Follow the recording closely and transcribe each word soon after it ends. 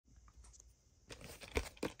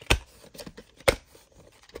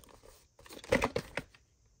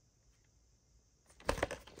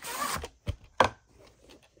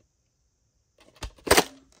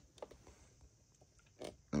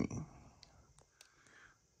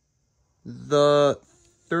the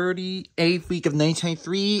 38th week of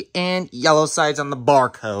 1923, and yellow sides on the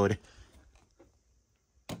barcode.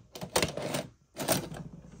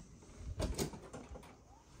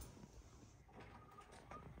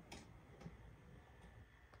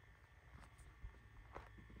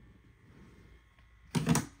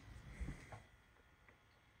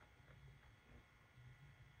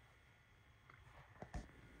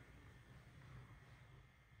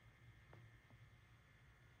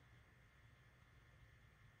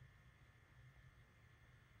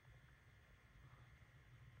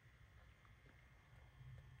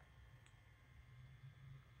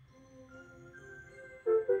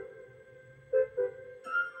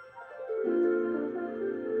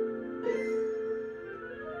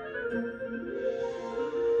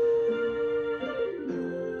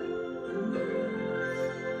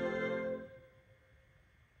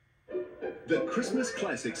 The Christmas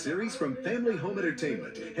Classic series from Family Home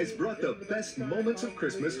Entertainment has brought the best moments of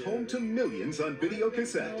Christmas home to millions on video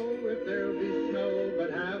cassette.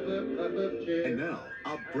 And now,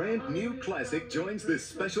 a brand new classic joins this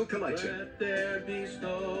special collection. Let there be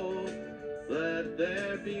snow, let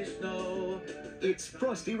there be snow. It's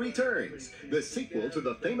Frosty Returns, the sequel to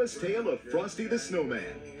the famous tale of Frosty the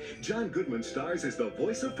Snowman. John Goodman stars as the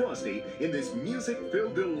voice of Frosty in this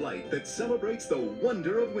music-filled delight that celebrates the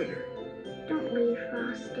wonder of winter. Don't leave,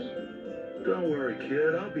 Frosty. Don't worry,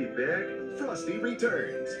 kid. I'll be back. Frosty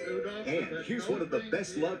Returns. And here's one of the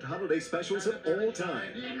best-loved holiday specials of all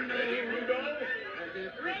time. Ready, Rudolph?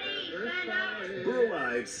 Burl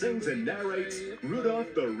Ives sings and narrates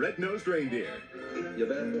Rudolph the Red-Nosed Reindeer. You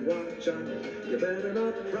better watch out. You better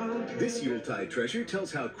not cry. This Yuletide treasure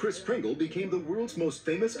tells how Kris Kringle became the world's most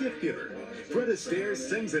famous gift giver. Fred Astaire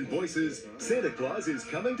sings and voices Santa Claus is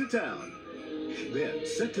Coming to Town. Then,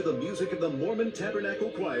 set to the music of the Mormon Tabernacle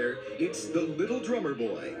Choir, it's The Little Drummer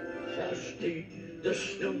Boy. Frosty the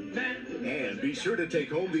Snowman. And be sure to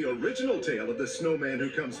take home the original tale of the snowman who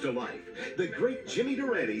comes to life. The great Jimmy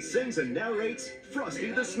Durante sings and narrates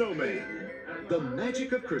Frosty the Snowman. The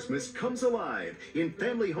magic of Christmas comes alive in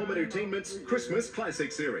Family Home Entertainment's Christmas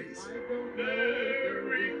Classic series.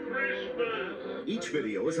 Merry Christmas. Each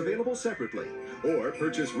video is available separately, or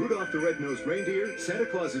purchase Rudolph the Red-Nosed Reindeer, Santa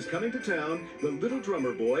Claus is Coming to Town, The Little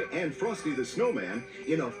Drummer Boy, and Frosty the Snowman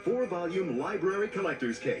in a 4-volume library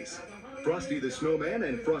collector's case. Frosty the Snowman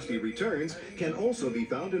and Frosty Returns can also be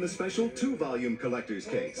found in a special 2-volume collector's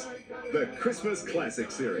case. The Christmas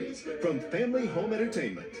Classic series from Family Home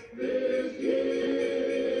Entertainment.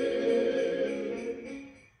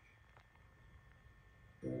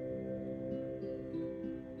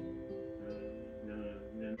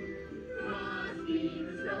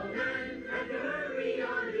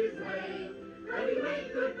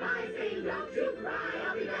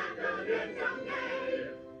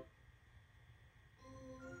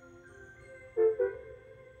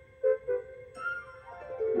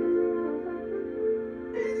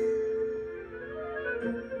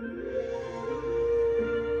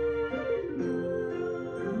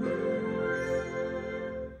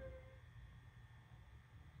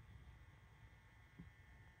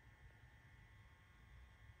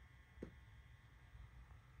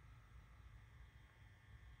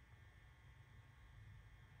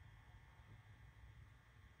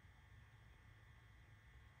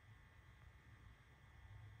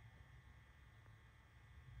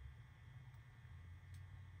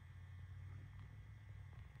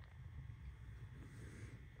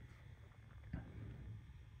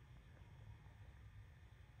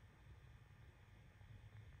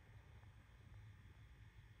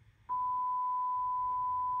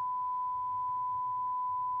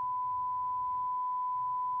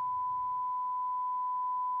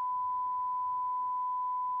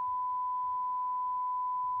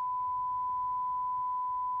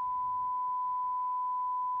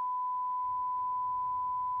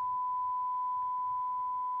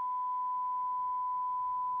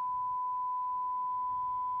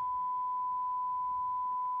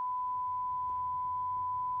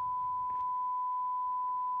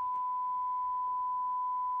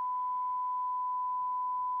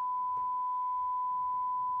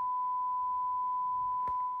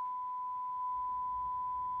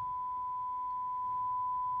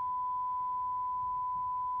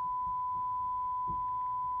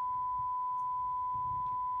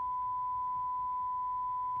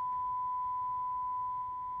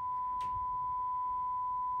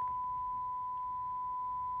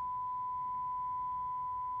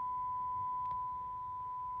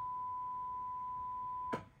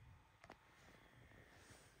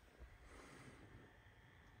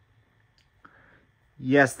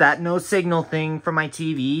 Yes, that no signal thing from my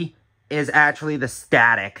TV. is actually the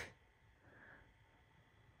static.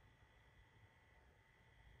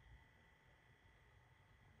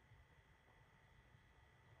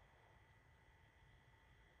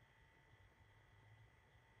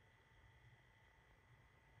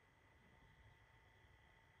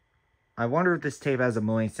 I wonder if this tape has a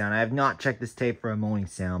moaning sound. I have not checked this tape for a moaning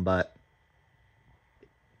sound, but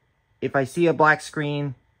if I see a black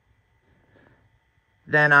screen,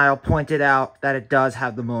 then I'll point it out that it does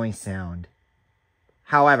have the moaning sound.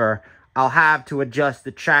 However, I'll have to adjust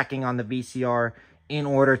the tracking on the VCR in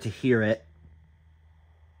order to hear it.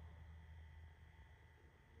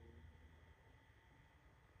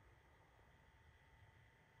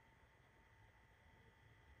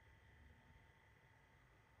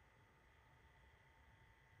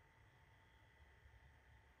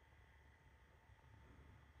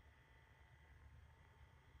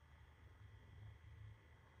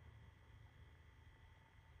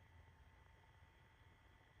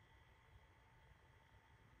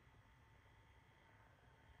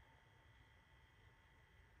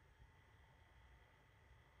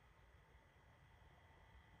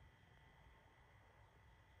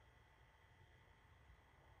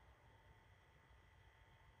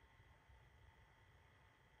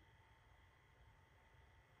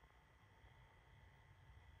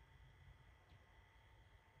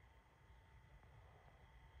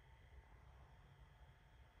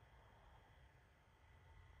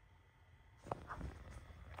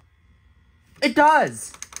 It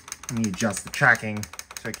does! Let me adjust the tracking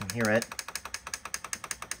so I can hear it.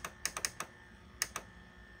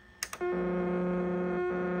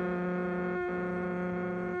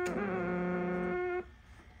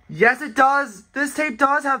 Yes, it does! This tape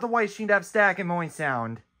does have the white sheen depth stack and moaning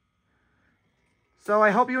sound. So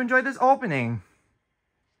I hope you enjoyed this opening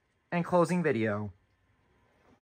and closing video.